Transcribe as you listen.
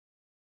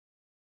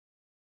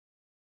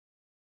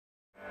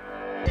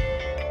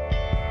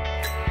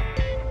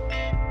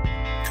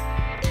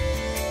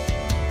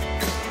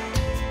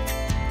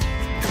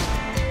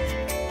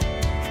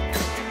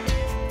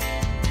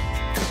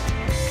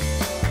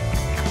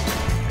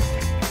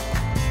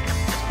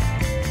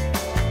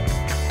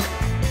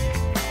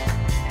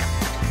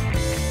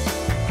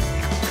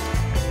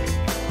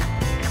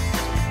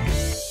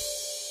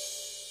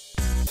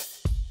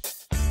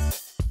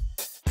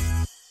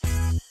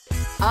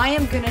I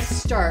am gonna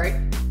start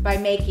by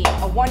making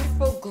a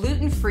wonderful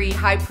gluten-free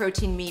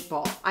high-protein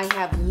meatball. I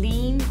have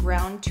lean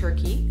ground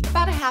turkey,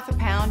 about a half a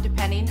pound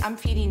depending. I'm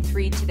feeding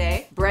 3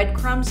 today.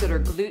 Breadcrumbs that are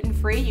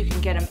gluten-free. You can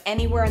get them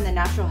anywhere in the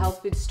natural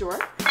health food store.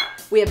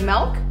 We have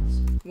milk,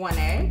 1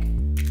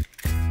 egg,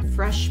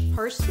 fresh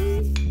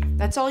parsley.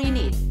 That's all you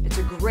need. It's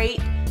a great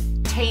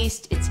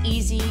taste, it's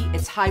easy,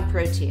 it's high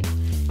protein.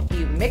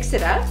 You mix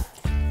it up.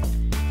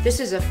 This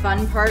is a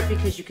fun part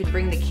because you can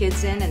bring the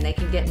kids in and they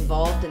can get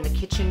involved in the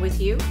kitchen with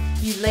you.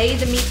 You lay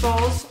the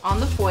meatballs on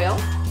the foil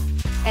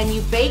and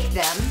you bake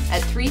them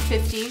at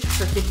 350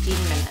 for 15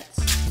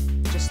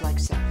 minutes, just like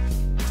so.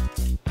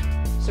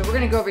 So we're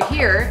gonna go over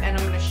here and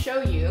I'm gonna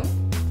show you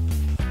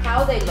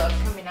how they look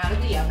coming out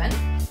of the oven.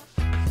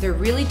 They're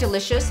really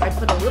delicious. I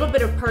put a little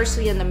bit of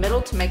parsley in the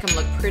middle to make them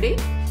look pretty.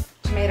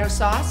 Tomato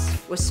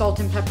sauce with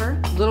salt and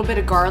pepper, a little bit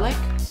of garlic,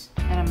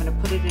 and I'm gonna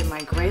put it in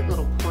my great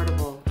little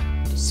portable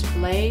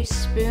display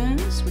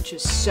spoons, which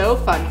is so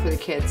fun for the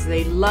kids.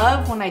 They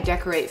love when I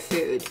decorate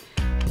food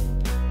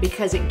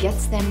because it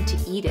gets them to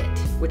eat it,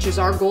 which is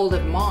our goal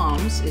of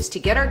moms, is to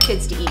get our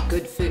kids to eat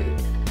good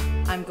food.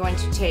 I'm going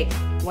to take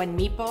 1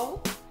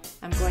 meatball,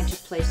 I'm going to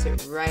place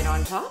it right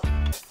on top,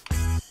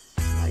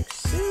 like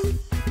so.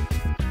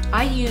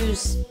 I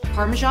use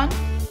Parmesan,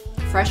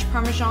 fresh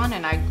Parmesan,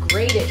 and I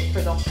grate it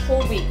for the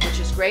whole week, which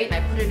is great,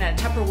 and I put it in a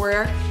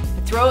Tupperware.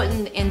 Throw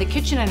it in the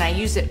kitchen and I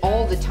use it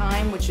all the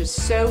time, which is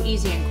so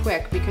easy and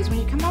quick because when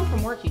you come home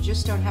from work, you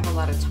just don't have a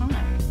lot of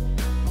time.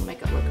 We'll make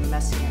it look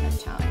messy in a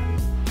time.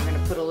 We're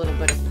gonna put a little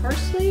bit of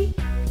parsley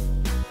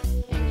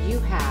and you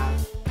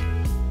have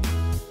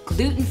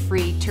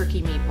gluten-free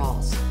turkey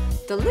meatballs.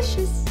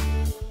 Delicious.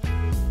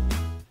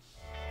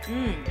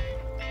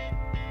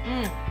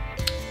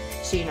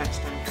 See you next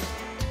time.